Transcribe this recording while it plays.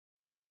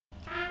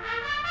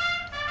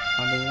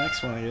On to the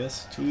next one, I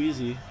guess. Too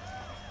easy.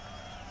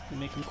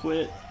 Make him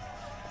quit.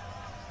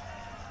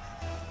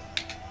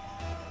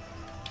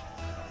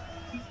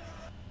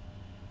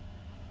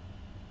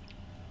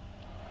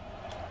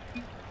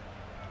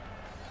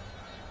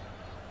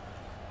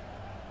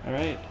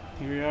 Alright,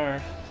 here we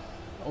are.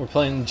 We're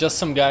playing Just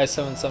Some Guy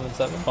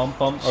 777. Bump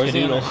bump Or is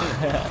he skadoodle.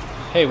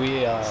 Hey,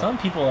 we Some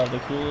people have the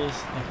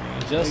coolest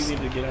nicknames. Just- You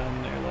need to get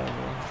on their level.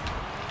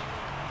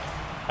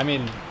 I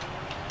mean,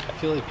 I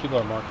feel like people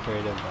are more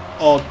creative than us.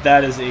 Oh,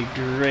 that is a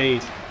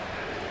great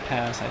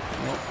pass. Nope,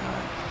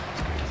 not.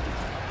 It's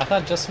crazy. I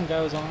thought Just Some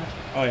Guy was on it.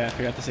 Oh yeah, I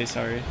forgot to say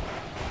sorry.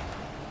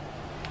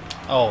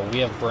 Oh, we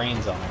have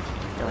brains on our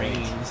team.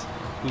 Brains.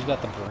 Who's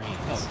got the brains?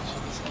 Oh,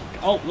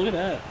 jeez. Oh, look at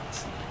that.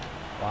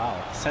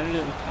 Wow. Centered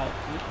it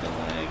with the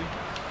leg.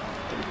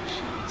 Oh,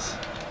 jeez.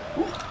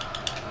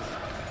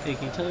 Hey,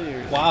 can you tell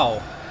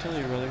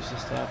your brothers to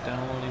stop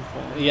downloading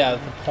porn? Yeah,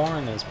 the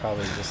porn is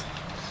probably just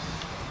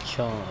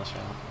killing us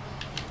right now.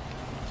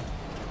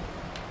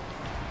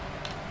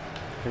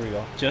 Here we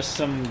go. Just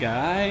some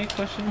guy?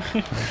 Question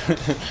mark.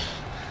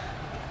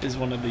 Is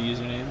one of the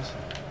usernames.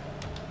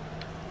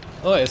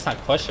 Oh, it's not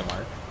question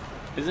mark.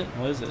 Is it?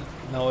 What is it?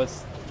 No,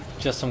 it's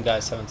Just Some Guy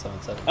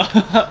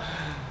 777.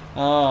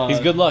 Oh, He's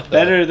good luck though.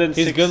 Better than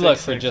he's good luck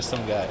for 666. Just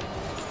Some Guy.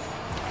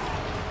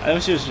 I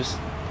wish it was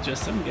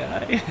just some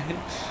guy.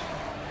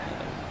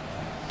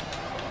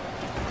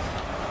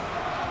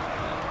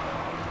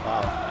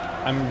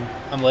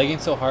 Wow. I'm lagging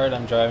so hard.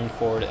 I'm driving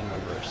forward and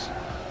reverse.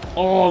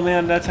 Oh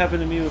man, that's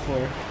happened to me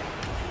before.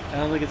 I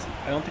don't think it's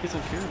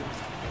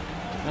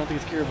uncurable. I don't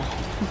think it's curable.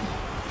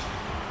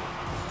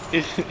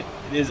 It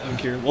is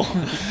uncurable.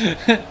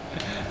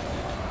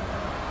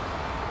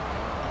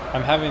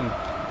 I'm having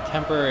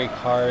temporary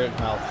car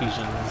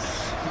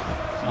malfeasance.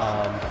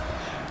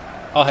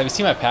 Oh, have you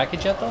seen my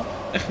package yet though?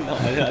 No,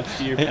 that's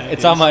your package.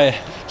 It's on my.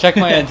 Check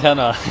my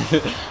antenna.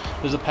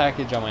 There's a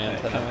package on my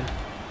antenna.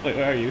 Wait,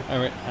 where are you?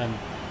 I'm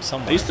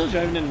somewhere. Are you still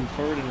driving in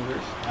forward and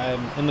reverse?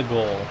 I'm in the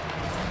goal.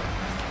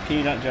 Can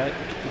you not drive?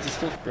 Is it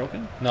still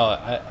broken? No,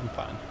 I'm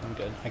fine. I'm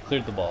good. I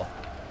cleared the ball.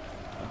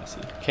 Let me see.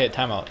 Okay,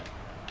 timeout.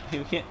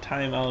 You can't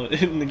time out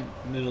in the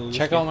middle of this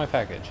Check game. out my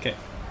package. Okay.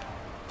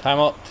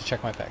 Timeout to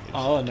check my package.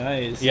 Oh,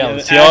 nice. Yeah,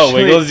 You see how it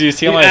wiggles? You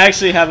see how my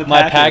actually have a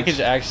my package. package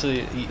actually.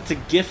 It's a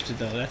gift,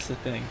 though. That's the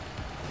thing.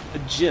 A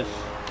GIF.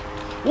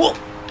 Whoa!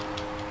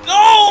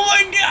 Oh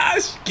my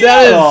gosh!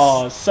 That is-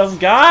 Oh, some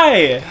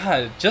guy.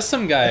 God, just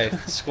some guy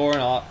scoring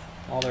all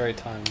the right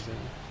times. You know?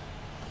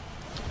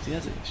 See,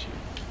 that's an issue.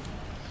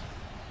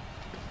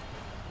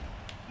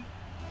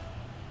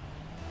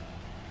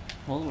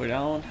 Well, we're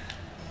down,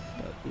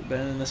 but we've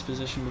been in this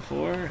position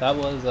before. That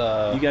was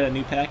You got a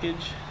new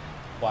package?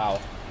 wow.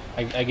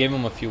 I gave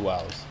him a few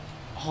wows.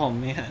 Oh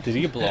man. Did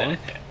he get blown?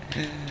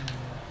 Yeah.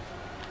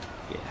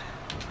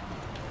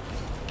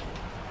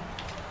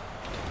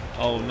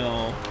 Oh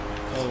no.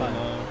 Oh fine.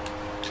 no.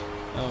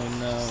 Oh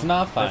no. It's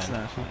not fine. That's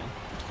not fine.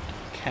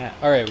 Cat.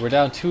 All right, we're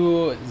down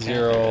 2-0.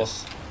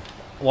 Catharsis.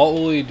 What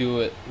will we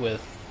do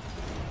with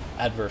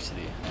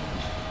adversity?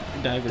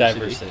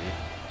 Diversity.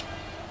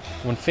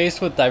 When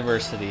faced with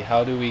diversity,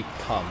 how do we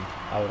come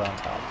out on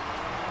top?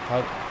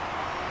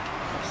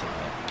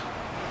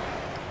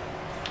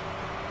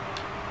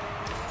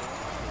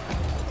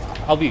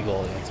 I'll be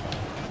goalie. It's fine.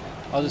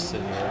 I'll just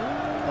sit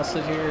here. I'll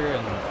sit here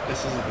and This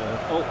is good.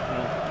 Oh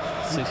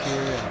no. sit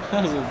here and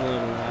That was a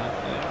little laugh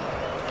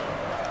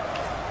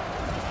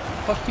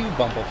fuck you,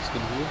 bump up skidoo.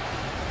 there.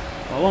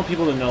 I want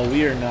people to know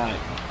we are not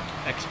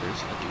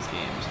experts at these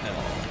games at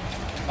all.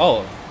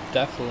 Oh,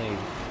 definitely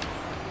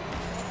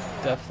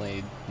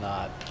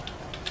not.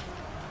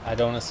 I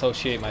don't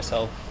associate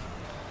myself.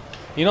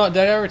 You know, did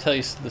I ever tell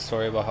you the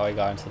story about how I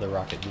got into the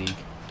Rocket League?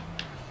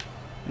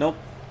 Nope.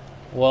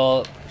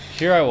 Well,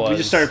 here I was. We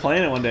just started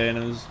playing it one day and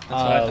that's what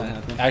I thought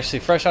happened. Actually,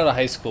 fresh out of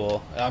high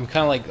school. I'm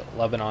kind of like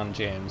Lebanon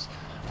James.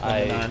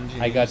 Lebanon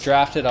I got James.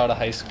 drafted out of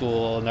high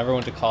school, never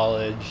went to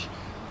college,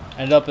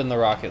 ended up in the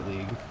Rocket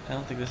League, I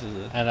don't think this is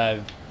it. and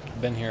I've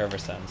been here ever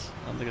since.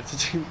 I don't think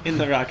it's in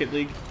the Rocket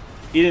League.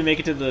 You didn't make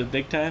it to the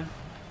big time?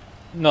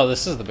 No,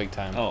 this is the big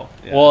time. Oh,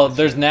 yeah. well,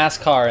 there's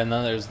NASCAR and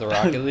then there's the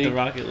Rocket League. The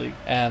Rocket League.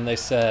 And they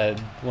said,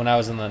 when I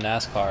was in the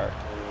NASCAR,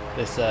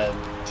 they said,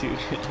 You're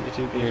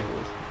too good.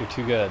 you're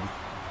too good.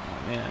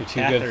 Oh, man. You're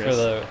too good for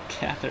the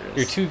Catharsis.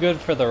 You're too good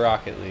for the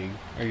Rocket League,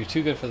 or you're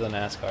too good for the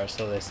NASCAR.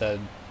 So they said,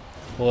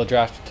 we'll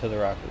draft you to the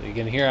Rocket League.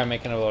 And here I'm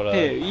making about a.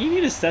 Hey, you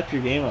need to step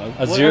your game up.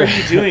 A What zero- are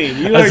you doing?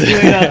 You a are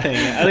zero- doing nothing.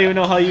 I don't even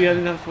know how you got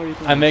enough 40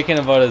 points. I'm making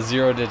about a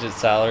 0-digit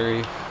salary.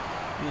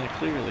 Yeah,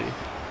 clearly.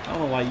 I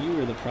don't know why you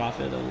were the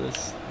prophet of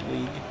this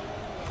league.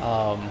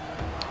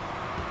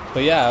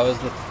 But yeah, I was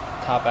the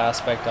top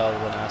aspect out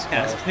of the NASCAR.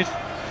 Aspect.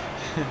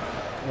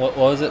 What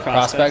was it?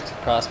 Prospect?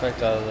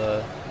 Prospect out of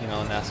the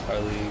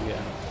NASCAR league,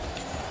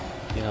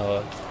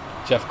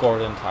 and Jeff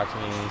Gordon talked to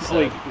me. And he said, Oh,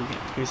 wait,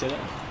 can we say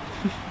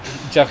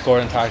that? Jeff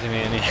Gordon talked to me,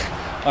 and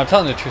I'm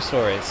telling the true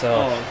story. So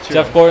Oh, true.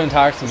 Jeff Gordon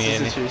talked to This me,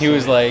 is and a true he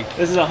was story. like,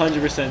 This is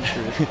 100%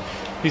 true.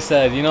 he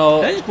said, Did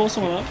I just blow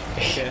someone up?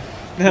 Okay.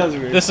 That was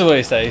weird. this is what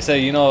he said. He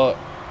said,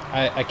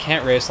 I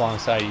can't race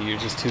alongside you. You're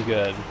just too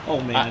good. Oh,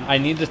 man. I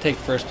need to take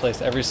first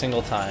place every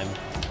single time.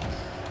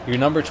 You're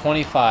number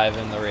 25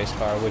 in the race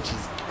car, which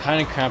is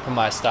kind of cramping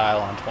my style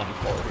on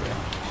 24 here.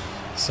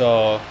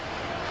 So,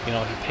 you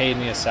know, he paid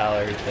me a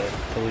salary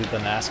to lead the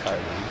NASCAR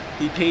league.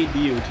 He paid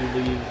you to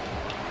leave.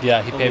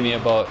 Yeah, he paid me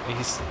about.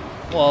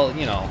 Well,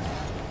 you know,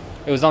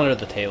 it was under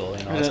the table.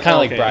 You know, it's kind of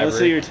like bribery.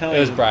 So you're telling, it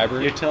was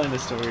bribery. You're telling the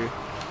story.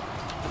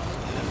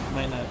 That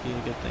might not be a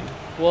good thing.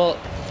 Well,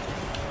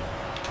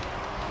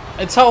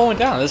 it's how it went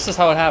down. This is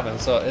how it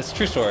happened. So it's a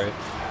true story.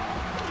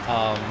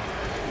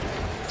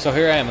 So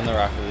here I am in the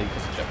Rocket League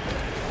because of Jeff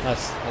Gordon.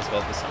 That's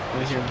about the same.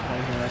 Want to hear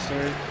my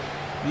story?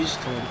 You just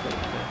told me to play it.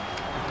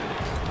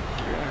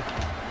 Here you are.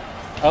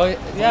 Oh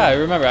yeah, I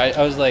remember.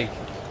 I was like,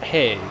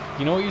 hey,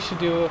 you know what you should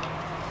do?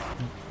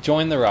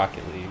 Join the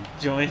Rocket League.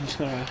 Join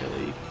the Rocket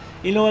League.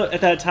 You know what?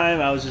 At that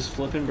time, I was just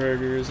flipping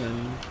burgers,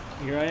 and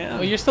here I am.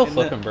 Well, you're still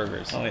flipping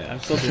burgers. Oh yeah, I'm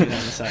still doing it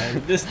on the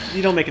side.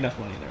 You don't make enough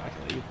money in the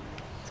Rocket League.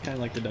 It's kind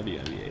of like the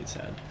WNBA. It's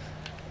sad.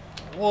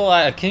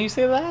 Well, can you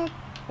say that?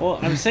 Well,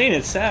 I'm saying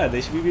it's sad.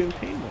 They should be being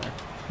paid more.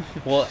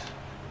 Well,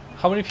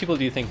 how many people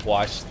do you think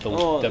watch the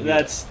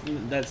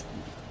WNBA?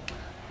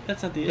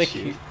 That's not the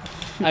issue.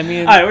 I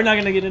mean, all right, we're not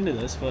gonna get into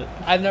this, but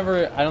I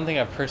don't think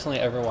I've personally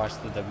ever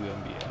watched the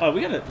WNBA. Oh,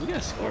 we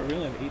gotta score. We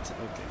only have 8.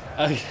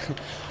 Okay.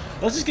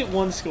 Let's just get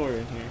one score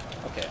in here.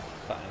 Okay,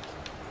 fine.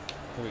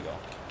 Here we go.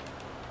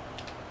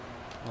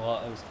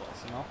 Well, it was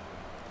close, you know.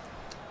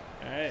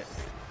 All right.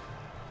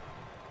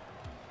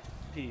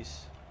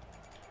 Peace.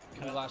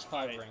 We lost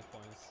 5 rank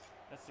points.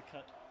 That's the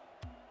cut.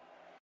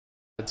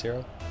 At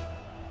 0.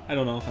 I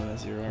don't know if I'm at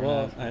 0 or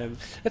well, not.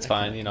 It's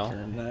fine, you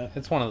know.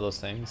 It's one of those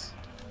things.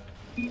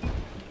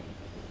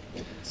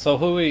 So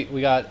who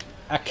we got?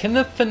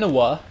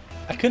 Akinafinawa.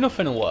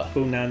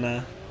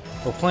 Bunana.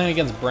 We're playing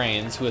against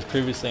Brains, who was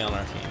previously on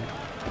our team.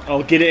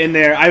 Oh, get it in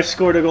there! I've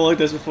scored a goal like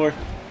this before.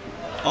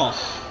 Oh.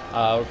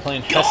 We're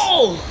playing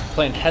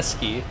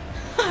Hesky.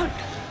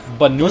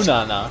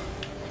 Banunana.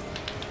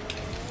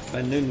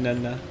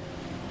 Banunana.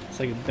 It's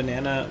like a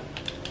banana.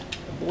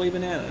 A boy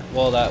banana.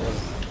 Well, that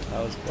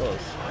was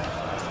close.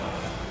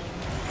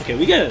 Okay,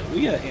 we gotta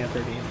amp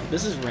our game.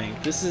 This is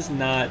ranked. This is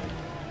not.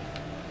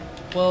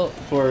 Well,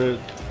 for.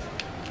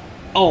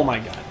 Oh my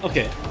god.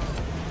 Okay.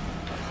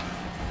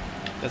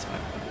 That's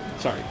fine.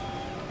 Sorry.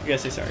 You gotta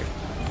say sorry.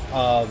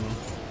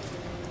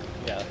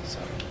 Yeah,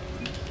 sorry.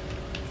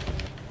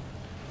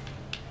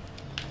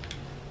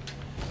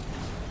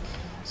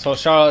 So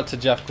shout out to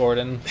Jeff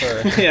Gordon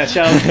for yeah,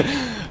 shout out.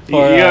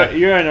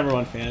 You're our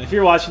 #1 fan. If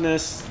you're watching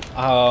this,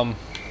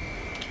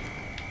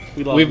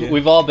 we love you.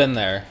 We've all been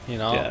there, you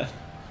know. Yeah.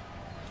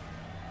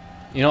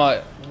 You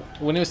know,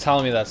 when he was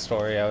telling me that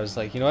story, I was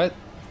like, you know what,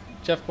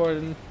 Jeff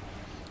Gordon,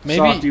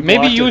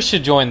 maybe you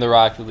should join the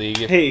Rocket League.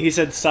 Hey, he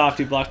said soft.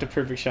 He blocked a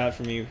perfect shot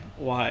for me.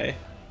 Why?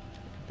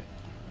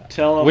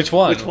 Tell him which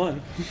one. Which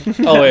one?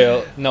 Oh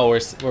wait, no,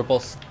 we're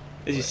both.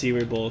 As you see,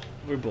 we're both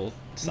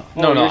soft.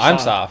 No, I'm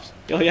soft.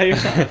 Oh yeah, you're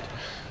soft.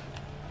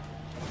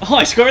 Oh,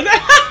 I scored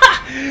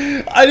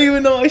that! I didn't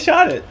even know I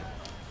shot it.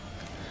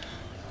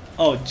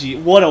 Oh gee,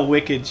 what a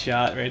wicked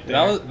shot right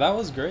there. That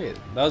was great.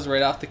 That was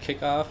right off the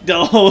kickoff.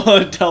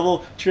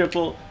 Double,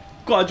 triple,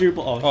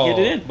 quadruple. Oh, get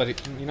it in.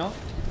 But you know,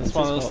 that's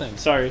one of those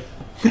things. Sorry.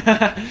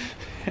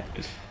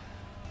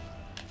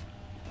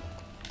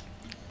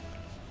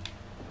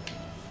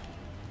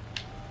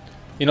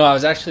 You know, I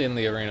was actually in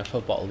the Arena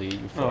Football League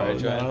before I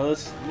joined. No,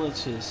 let's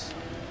just.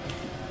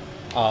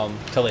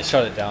 Till they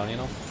shut it down, you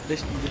know.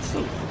 It's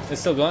still going.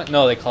 It's still going?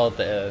 No, they call it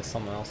the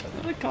someone else. I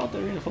think. They call it the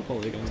Arena Football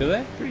League. Do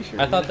they? Pretty sure.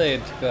 I thought they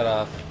took that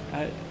off.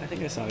 I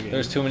think I saw a game.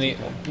 There's too many.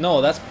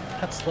 No, that's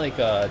like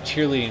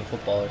cheerleading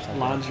football or something.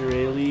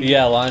 Lingerie League.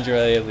 Yeah,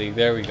 Lingerie League.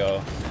 There we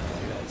go.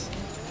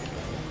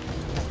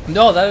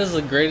 No, that is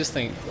the greatest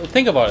thing.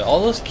 Think about it.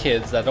 All those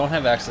kids that don't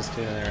have access to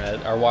the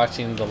internet are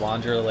watching the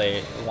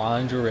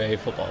lingerie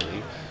football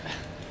league.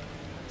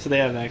 So they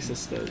have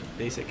access to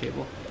basic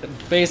cable.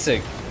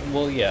 Basic.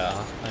 Well,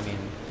 yeah. I mean,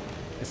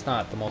 it's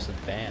not the most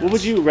advanced. What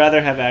would you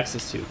rather have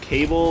access to,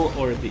 cable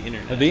or the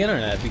internet? The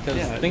internet, because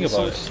think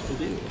about it. To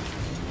do.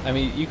 I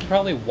mean, you can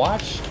probably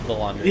watch the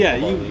lingerie. Yeah,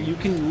 football league. you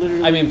can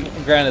literally. I mean,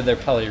 granted, they're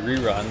probably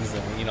reruns,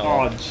 and you know,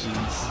 oh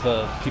jeez,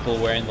 the people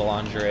wearing the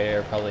lingerie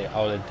are probably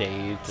out of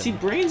date. See,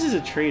 Brains is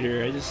a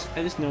traitor. I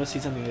just noticed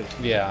he's something that.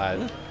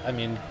 Yeah, I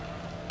mean,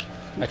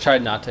 I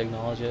tried not to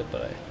acknowledge it,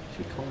 but I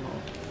should call him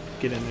out.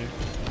 Get in there.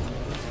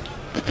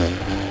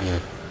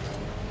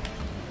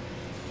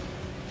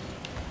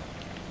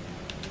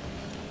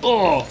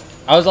 Oh.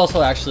 I was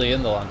also actually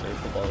in the lingerie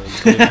football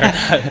league.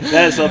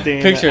 That is something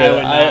picture I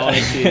would not want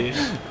to see.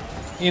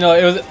 You know,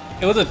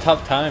 it was a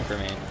tough time for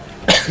me.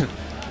 A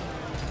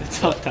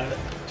tough time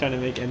trying to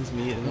make ends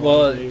meet.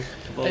 Well,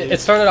 it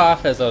started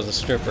off as I was a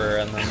stripper,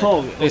 and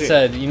then they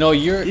said, you know,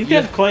 you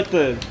have quite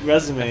the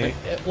resume.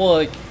 Well,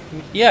 like,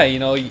 yeah, you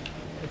know,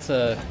 it's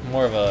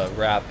more of a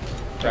rap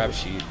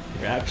sheet.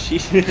 Rap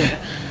sheet. Okay.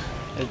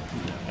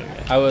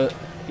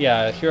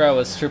 Here I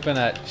was stripping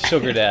at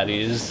Sugar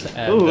Daddies.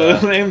 And,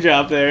 ooh, name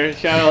drop there.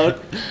 Shout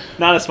out.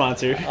 Not a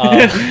sponsor.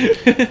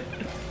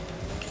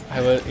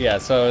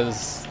 So I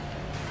was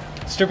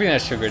stripping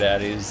at Sugar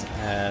Daddy's,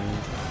 and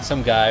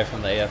some guy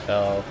from the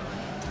AFL.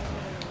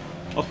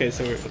 Okay,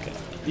 so okay.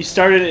 You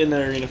started in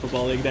the Arena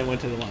Football League, then went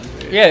to the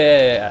Laundry.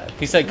 Yeah.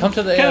 He said, "Come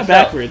to the AFL." Kind of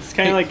backwards.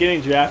 Kind of like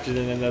getting drafted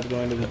and ended up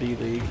going to the D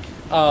League.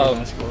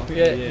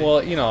 Yeah. Well,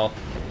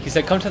 he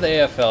said, "Come to the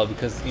AFL,"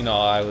 because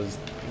I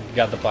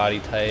got the body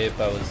type.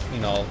 I was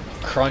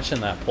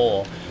crunching that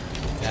pole,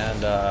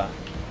 and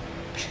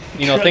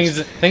things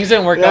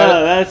didn't work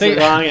out. That's the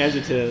wrong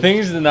adjective.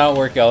 Things did not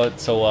work out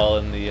so well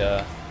in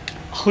the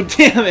oh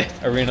damn it!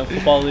 Arena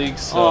Football League.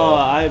 So,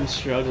 I'm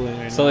struggling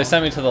right now. So they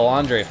sent me to the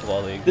Laundry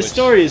Football League. The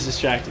story is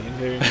distracting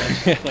very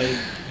much. Like,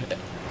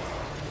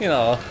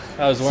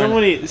 I was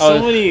wearing so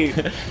many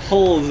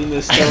holes in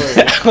this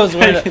story.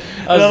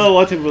 I don't know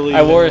what to believe.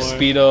 I wore anymore. a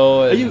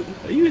Speedo.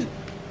 Are you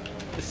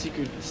a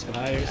secret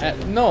spy or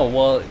something? No,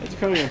 well, it's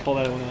probably gonna pull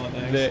that one out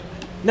next.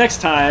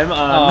 Next time.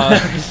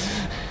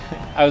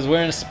 I was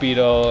wearing a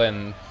Speedo,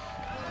 and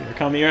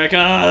here I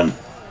come.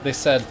 They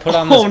said put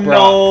on this bra.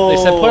 No. They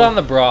said put on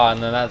the bra,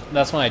 and then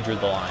that's when I drew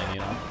the line,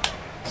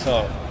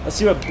 So let's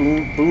see what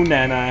Boo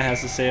Nana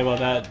has to say about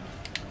that.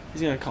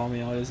 He's gonna call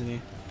me out, isn't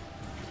he?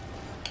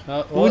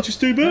 Why don't you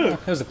stay back?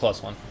 It was a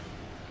close one.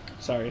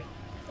 Sorry.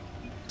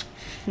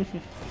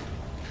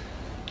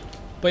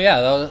 But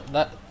yeah,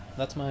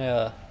 that's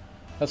my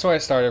that's where I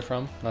started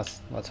from. That's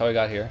how I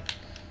got here.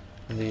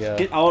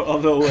 Get out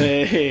of the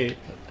way.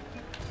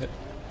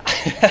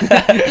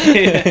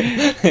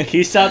 Can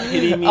you stop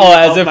hitting me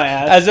my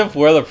ass? As if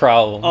we're the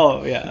problem.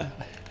 Oh yeah.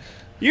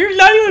 You're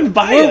not even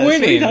biased. We're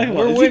winning.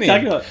 We're winning.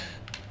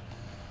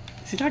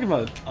 Is he talking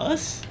about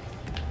us?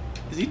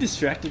 Is he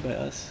distracted by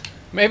us?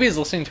 Maybe he's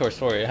listening to our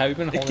story. Have you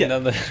been holding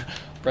down the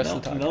rest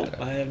of the time? Nope,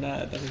 I have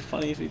not. That'd be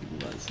funny if he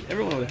was.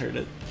 Everyone would have heard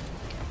it.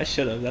 I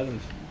should have. That'd been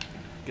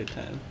a good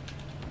time.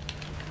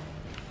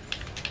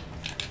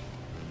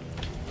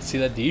 See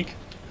that deke?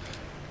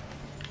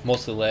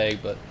 Mostly leg,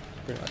 but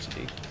pretty much a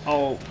deke.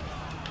 Oh.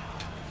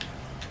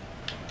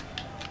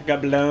 I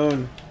got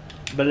blown.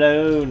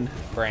 Blown.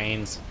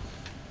 Brains.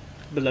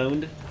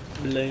 Blowned.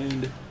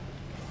 Blowned.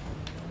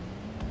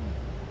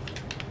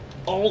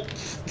 Oh.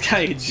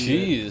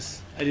 Jeez.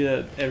 I do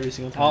that every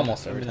single time.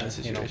 Almost every time.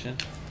 Situation.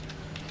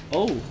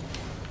 Oh.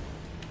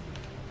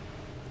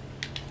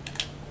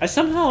 I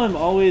somehow am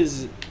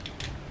always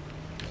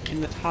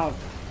in the top,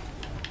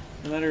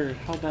 no matter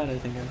how bad I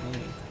think I'm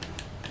playing.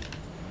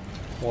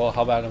 Well,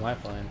 how bad am I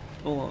playing?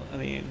 Well, I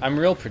mean, I'm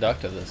real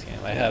productive this game.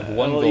 I have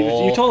one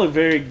goal. You told a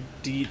very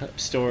deep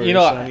story.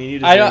 So, I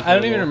mean, I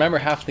don't even remember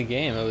half the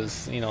game. It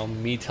was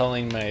me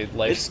telling my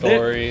life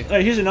story.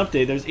 Here's an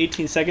update. There's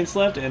 18 seconds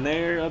left, and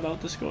they're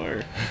about to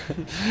score.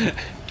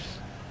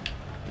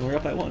 And we're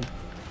up by 1.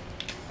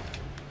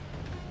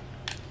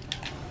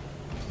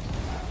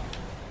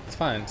 It's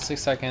fine.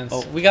 6 seconds.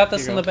 Oh, we got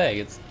this in the bag.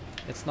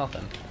 It's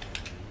nothing.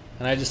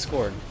 And I just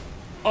scored.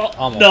 Oh,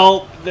 almost.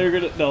 No, they're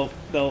gonna no.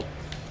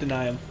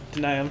 Deny him.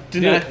 Deny him.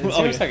 Deny him. Dude,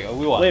 okay. Second.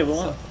 We won. Wait, we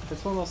won.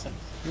 It's one of those things.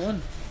 We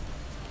won.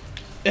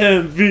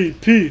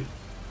 MVP.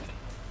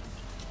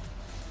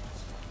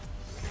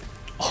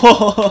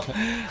 Oh,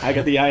 I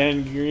got the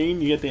iron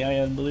green. You get the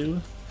iron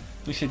blue.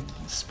 We should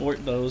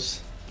sport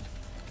those.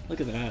 Look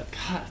at that.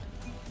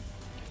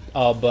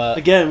 God. But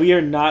again, we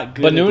are not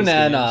good. But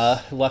Noonan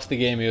left the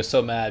game. He was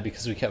so mad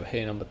because we kept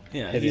hitting him. But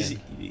yeah, he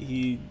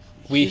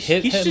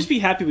should just be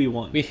happy we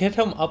won. We hit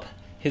him up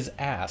his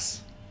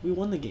ass. We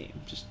won the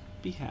game. Just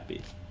be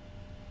happy.